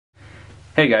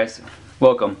Hey guys,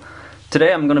 welcome.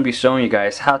 Today I'm going to be showing you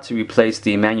guys how to replace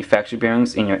the manufacturer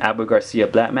bearings in your Garcia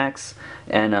Black Max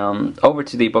and over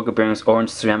to the Boca bearings orange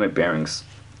ceramic bearings.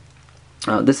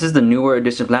 This is the newer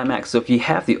edition Black Max, so if you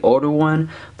have the older one,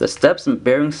 the steps and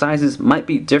bearing sizes might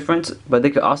be different, but they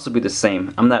could also be the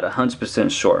same. I'm not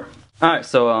 100% sure. Alright,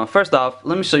 so first off,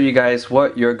 let me show you guys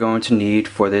what you're going to need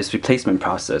for this replacement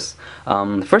process.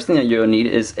 The first thing that you'll need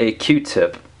is a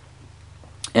Q-tip.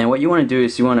 And what you want to do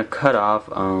is you want to cut off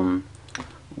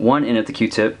one end of the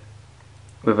Q-tip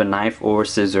with a knife or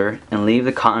scissor and leave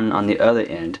the cotton on the other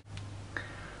end.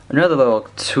 Another little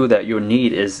tool that you'll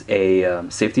need is a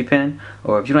safety pin,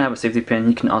 or if you don't have a safety pin,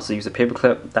 you can also use a paper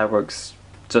clip. That works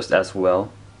just as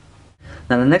well.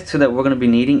 Now the next tool that we're going to be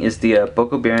needing is the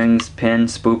Boca bearings pin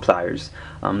spool pliers.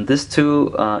 This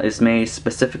tool is made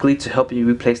specifically to help you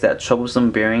replace that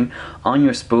troublesome bearing on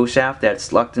your spool shaft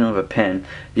that's locked in with a pin.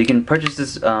 You can purchase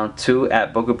this tool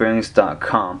at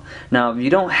bocabearings.com. Now if you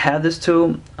don't have this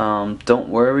tool, don't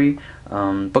worry.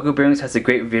 Boca Bearings has a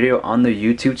great video on their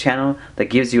YouTube channel that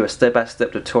gives you a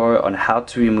step-by-step tutorial on how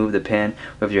to remove the pin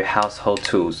with your household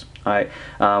tools. Alright,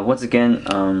 once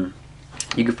again,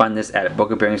 you can find this at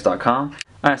bocabearings.com.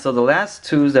 Alright, so the last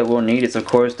tools that we'll need is of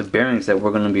course the bearings that we're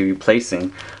going to be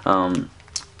replacing.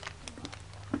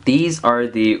 These are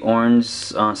the orange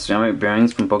ceramic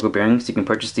bearings from Boca Bearings. You can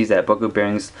purchase these at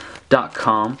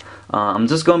bocabearings.com. I'm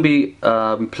just going to be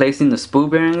replacing the spool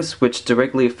bearings, which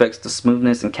directly affects the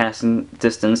smoothness and casting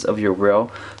distance of your reel.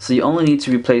 So you only need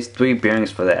to replace 3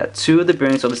 bearings for that. 2 of the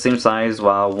bearings are the same size,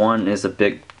 while 1 is a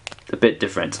bit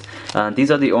different.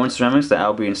 These are the orange ceramics that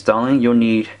I'll be installing. You'll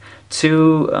need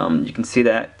 2, you can see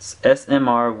that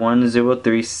SMR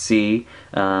 103C.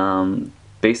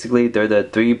 Basically they're the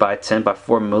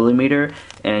 3x10x4 millimeter,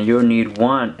 and you'll need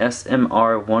 1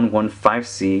 SMR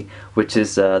 115C, which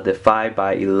is the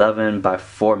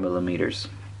 5x11x4 millimeters.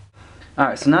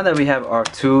 Alright, so now that we have our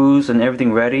tools and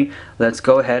everything ready, let's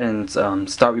go ahead and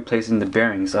start replacing the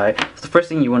bearings. Alright, so the first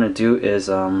thing you want to do is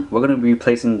we're going to be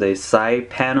replacing the side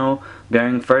panel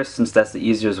bearing first, since that's the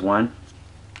easiest one.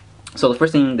 So the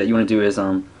first thing that you want to do is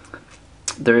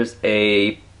there's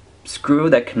a screw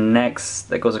that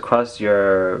goes across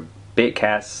your bait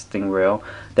casting reel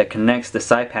that connects the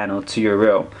side panel to your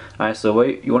reel. Alright, so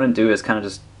what you want to do is kind of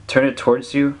just turn it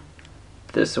towards you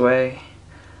this way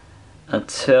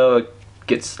until it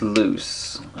gets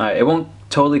loose. Alright, it won't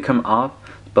totally come off,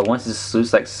 but once it's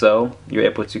loose like so, you're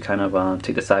able to kind of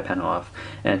take the side panel off.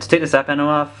 And to take the side panel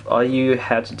off, all you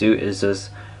have to do is just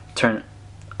turn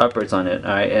upwards on it.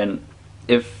 Alright, and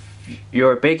if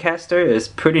your bait caster is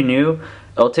pretty new,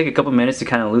 it'll take a couple minutes to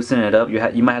kind of loosen it up.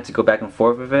 You might have to go back and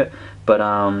forth with it, but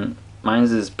mine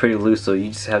is pretty loose, so you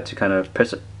just have to kind of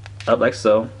press it up like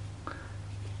so.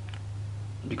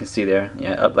 You can see there,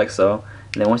 yeah, up like so.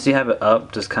 And then once you have it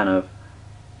up, just kind of,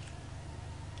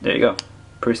 there you go.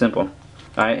 Pretty simple.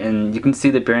 Alright, and you can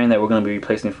see the bearing that we're going to be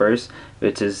replacing first,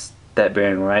 which is that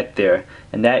bearing right there.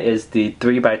 And that is the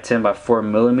 3x10x4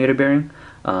 millimeter bearing.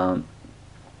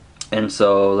 And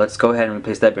so let's go ahead and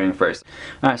replace that bearing first.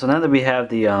 Alright, so now that we have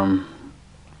the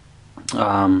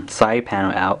side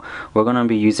panel out, we're going to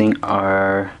be using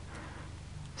our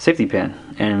safety pin.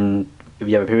 And if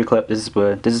you have a paper clip, this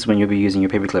is when you'll be using your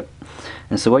paper clip.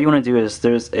 And so what you want to do is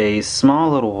there's a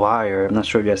small little wire, I'm not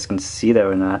sure if you guys can see that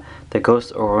or not, that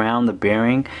goes around the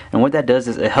bearing. And what that does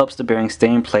is it helps the bearing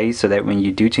stay in place so that when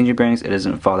you do change your bearings, it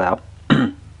doesn't fall out.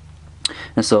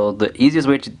 And so the easiest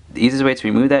way to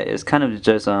remove that is kind of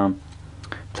just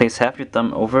place half your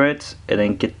thumb over it and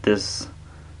then get this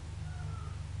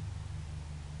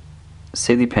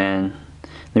safety pin.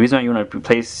 The reason why you want to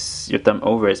place your thumb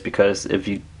over it is because if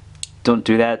you don't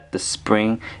do that, the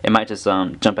spring, it might just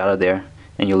jump out of there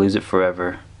and you'll lose it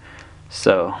forever.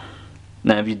 So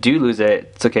now if you do lose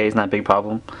it, it's okay, it's not a big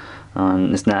problem.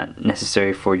 It's not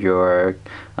necessary for your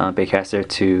bait caster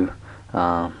to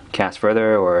cast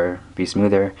further or be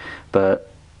smoother,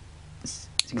 but as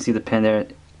you can see the pin there,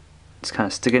 just kind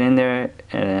of stick it in there,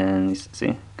 and then you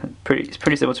see it's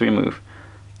pretty simple to remove.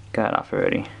 Got it off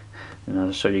already, and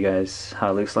I'll show you guys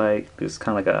how it looks like. It's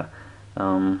kind of like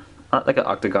an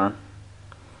octagon.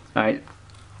 Alright,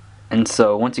 and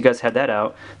so once you guys have that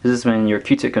out, this is when your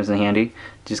Q-tip comes in handy.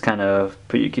 Just kind of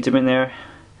put your Q-tip in there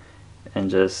and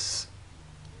just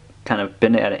kind of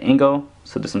bend it at an angle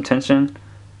so there's some tension,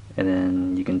 and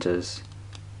then you can just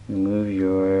remove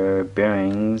your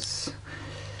bearings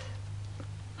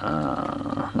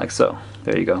like so.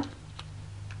 There you go.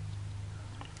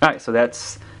 Alright, so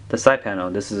that's the side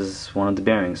panel. This is one of the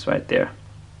bearings right there.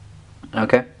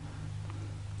 Okay,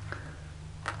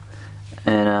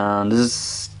 and this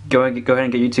is go ahead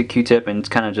and get you to Q-tip and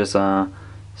kind of just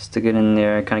Stick it in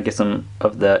there, kind of get some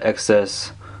of the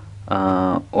excess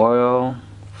oil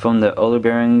from the older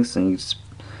bearings, and you just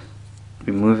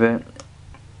remove it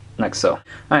like so.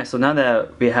 Alright, so now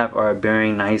that we have our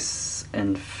bearing nice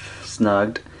and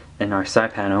snugged in our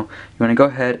side panel, you want to go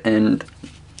ahead and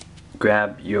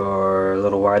grab your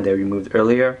little wire that we removed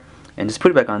earlier and just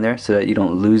put it back on there so that you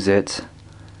don't lose it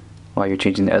while you're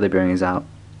changing the other bearings out.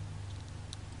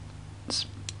 It's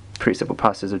a pretty simple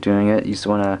process of doing it. You just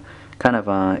want to kind of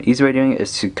easy way of doing it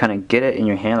is to kind of get it in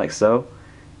your hand like so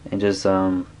and just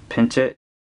pinch it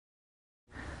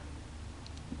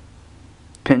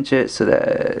so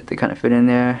that they kind of fit in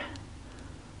there,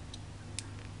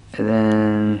 and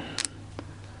then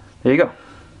there you go.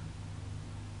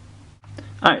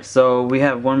 Alright, so we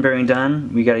have one bearing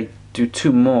done. We gotta do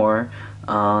two more,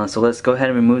 so let's go ahead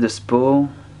and remove the spool.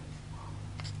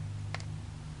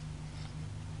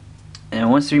 And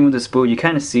once you remove the spool, you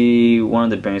kind of see one of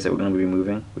the bearings that we're going to be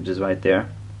removing, which is right there,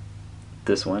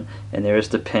 this one. And there's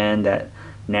the pin, that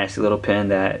nasty little pin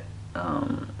that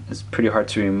is pretty hard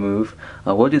to remove.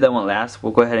 We'll do that one last.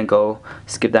 We'll go ahead and go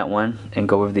skip that one and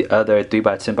go with the other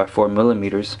 3x10x4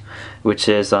 millimeters, which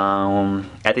is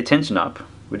at the tension knob,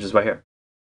 which is right here.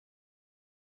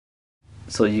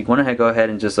 So you want to go ahead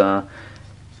and just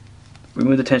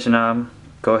remove the tension knob.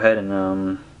 Go ahead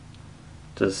and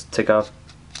just take off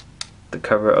the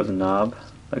cover of the knob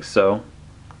like so,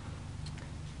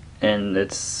 and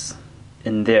it's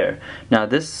in there. Now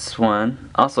this one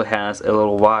also has a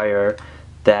little wire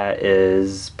that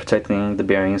is protecting the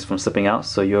bearings from slipping out,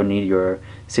 so you'll need your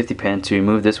safety pin to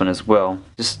remove this one as well.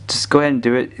 Just go ahead and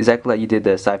do it exactly like you did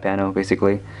the side panel.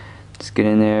 Basically just get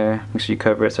in there, make sure you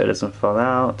cover it so it doesn't fall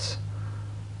out,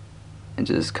 and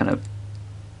just kind of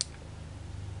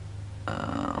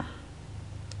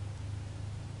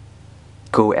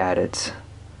go at it.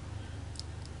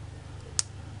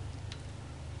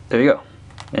 There you go.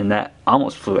 And that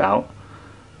almost flew out.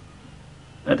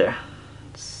 Right there.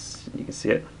 You can see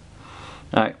it.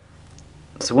 Alright.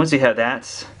 So once you have that,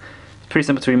 it's pretty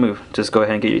simple to remove. Just go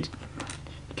ahead and get your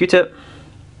Q-tip.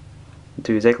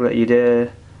 Do exactly what you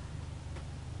did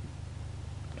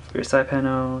for your side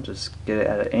panel. Just get it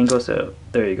at an angle, so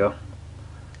there you go.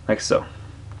 Like so.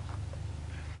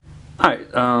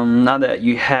 Alright, now that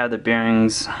you have the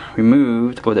bearings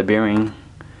removed, or the bearing,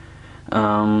 you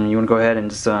want to go ahead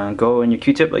and just go in your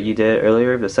Q-tip like you did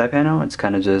earlier with the side panel. It's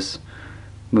kind of just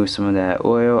move some of that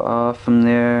oil off from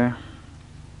there.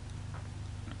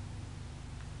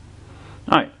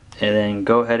 Alright, and then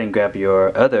go ahead and grab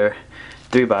your other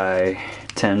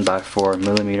 3x10x4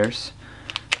 millimeters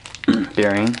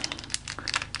bearing.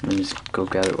 Let me just go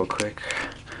grab it real quick.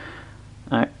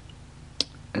 Alright.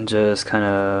 And just kind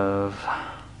of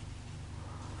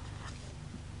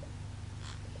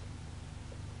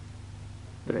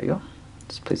there you go.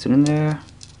 Just place it in there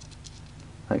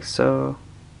like so.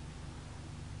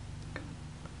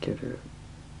 Give it a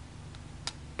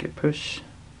good push.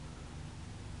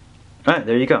 Alright,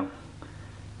 there you go.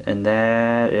 And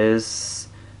that is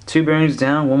two bearings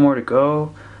down, one more to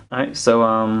go. Alright, so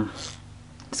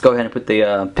let's go ahead and put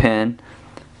the pin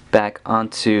back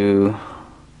onto,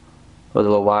 or the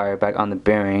little wire back on the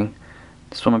bearing.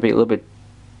 This one might be a little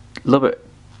bit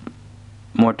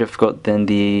more difficult than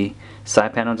the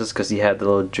side panel, just because you have the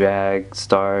little drag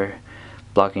star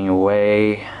blocking your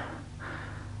way.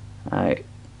 Alright,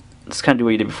 just kind of do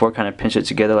what you did before, kind of pinch it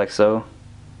together like so,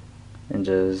 and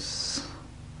just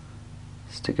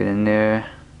stick it in there.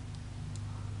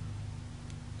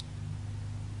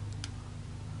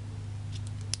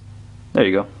 There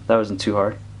you go. That wasn't too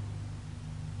hard.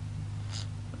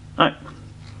 Alright,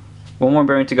 one more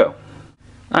bearing to go.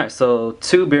 Alright, so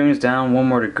two bearings down, one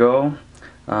more to go.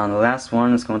 The last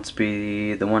one is going to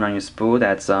be the one on your spool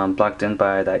that's blocked in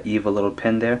by that evil little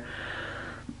pin there.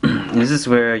 This is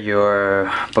where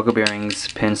your Boca bearings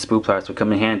pin spool pliers will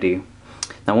come in handy.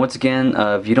 Now once again,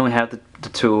 if you don't have the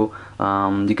tool,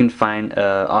 you can find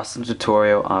an awesome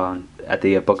tutorial at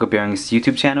the Boca bearings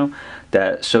YouTube channel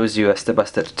that shows you a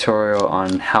step-by-step tutorial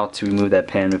on how to remove that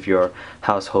pin with your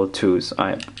household tools.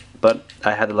 Alright, but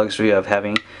I had the luxury of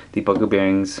having the Boca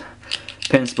bearings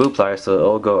pin spool pliers, so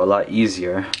it'll go a lot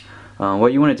easier.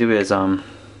 What you want to do is, and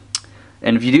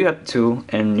if you do have the tool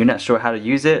and you're not sure how to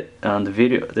use it,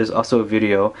 there's also a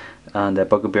video that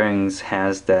Boca bearings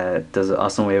has that does an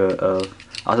awesome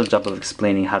job of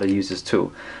explaining how to use this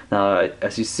tool. Now,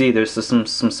 as you see, there's some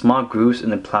small grooves in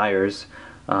the pliers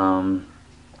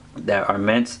that are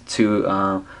meant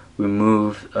to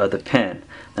remove the pin.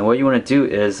 Now, what you want to do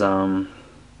is,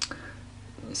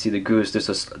 see the grooves.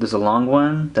 There's a long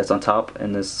one that's on top,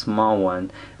 and this small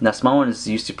one. And that small one is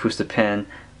used to push the pin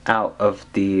out of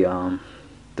the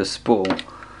the spool.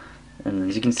 And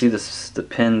as you can see, the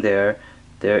pin there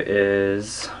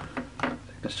is, I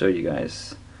can show you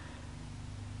guys.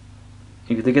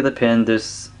 If you look at the pin,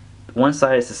 there's one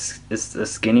side is the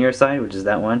skinnier side, which is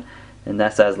that one, and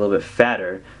that side is a little bit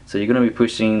fatter. So you're going to be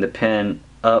pushing the pin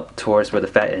up towards where the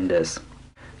fat end is.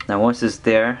 Now once it's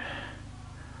there,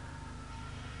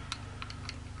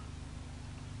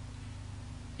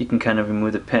 you can kind of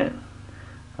remove the pin.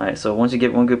 Alright, so once you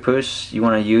get one good push, you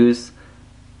want to use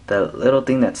the little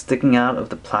thing that's sticking out of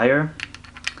the plier,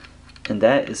 and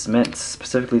that is meant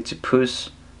specifically to push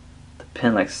the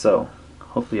pin like so.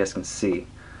 Hopefully you guys can see.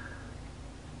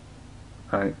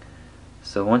 Alright,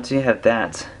 so once you have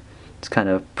that, just kind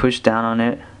of push down on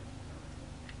it.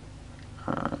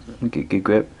 Get good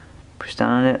grip. Push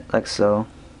down on it like so.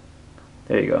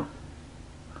 There you go.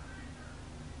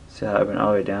 See how I went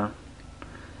all the way down?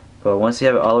 But once you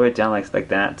have it all the way down like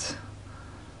that,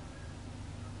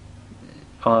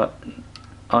 all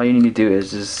you need to do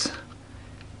is just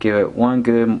give it one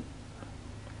good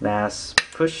last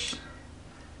push.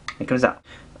 It comes out.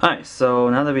 Alright, so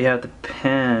now that we have the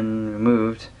pin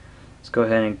removed, let's go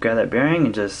ahead and grab that bearing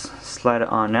and just slide it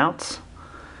on out.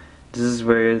 This is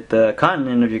where the cotton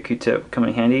end of your Q-tip come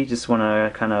in handy. Just want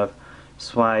to kind of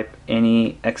swipe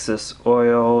any excess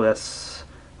oil that's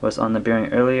was on the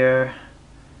bearing earlier.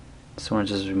 Just want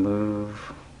to just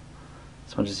remove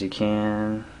as much as you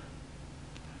can.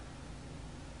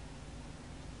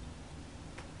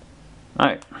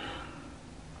 Alright.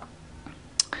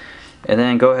 And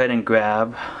then go ahead and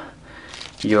grab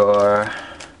your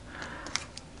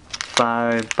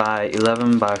 5 by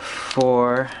 11 by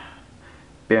 4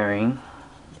 bearing.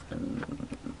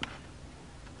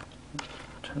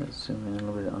 Try to zoom in a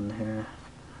little bit on here.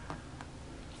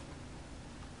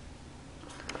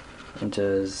 And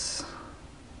just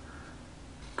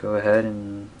go ahead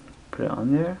and put it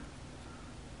on there.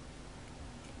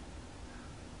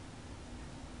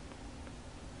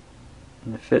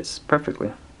 And it fits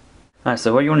perfectly. Alright,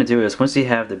 so what you want to do is once you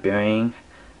have the bearing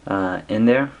in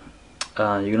there,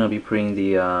 you're going to be putting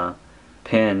the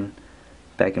pin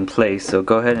back in place. So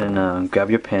go ahead and grab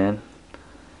your pin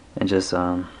and just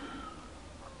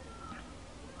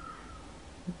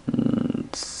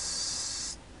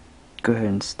go ahead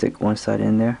and stick one side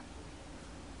in there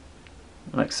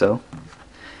like so.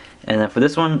 And then for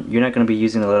this one, you're not going to be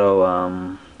using the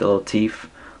little teeth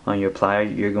on your plier.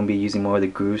 You're going to be using more of the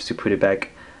grooves to put it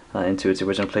back into its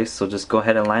original place. So just go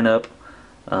ahead and line up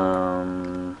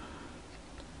the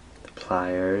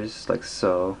pliers like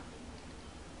so,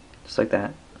 just like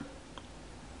that,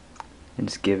 and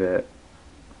just give it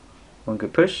one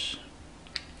good push.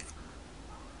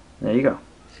 There you go.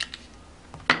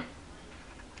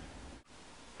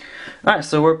 Alright,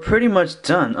 so we're pretty much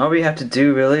done. All we have to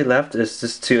do really left is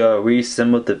just to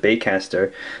reassemble the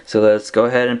baitcaster. So let's go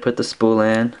ahead and put the spool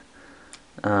in.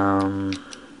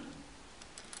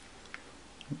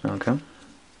 Okay.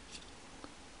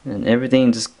 And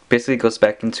everything just basically goes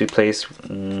back into place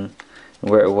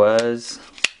where it was.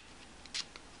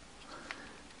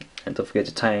 And don't forget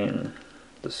to tighten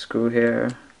the screw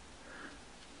here.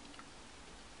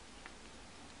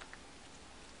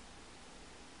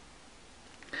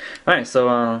 Alright, so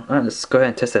let's go ahead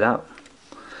and test it out.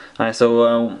 Alright,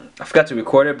 so I forgot to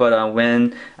record it, but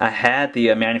when I had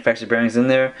the manufactured bearings in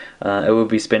there, it would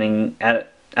be spinning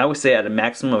at, I would say, at a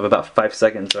maximum of about 5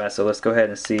 seconds. Alright, so let's go ahead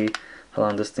and see how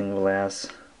long this thing will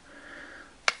last.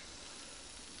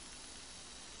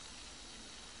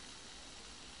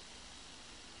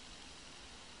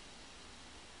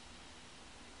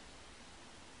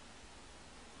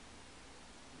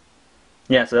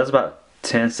 Yeah, so that's about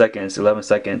 10 seconds, 11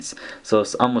 seconds, so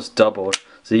it's almost doubled.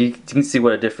 So you can see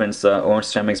what a difference orange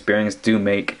ceramics bearings do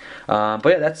make. But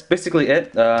yeah, that's basically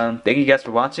it. Thank you guys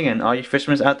for watching, and all you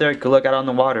fishermen out there, good luck out on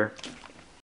the water.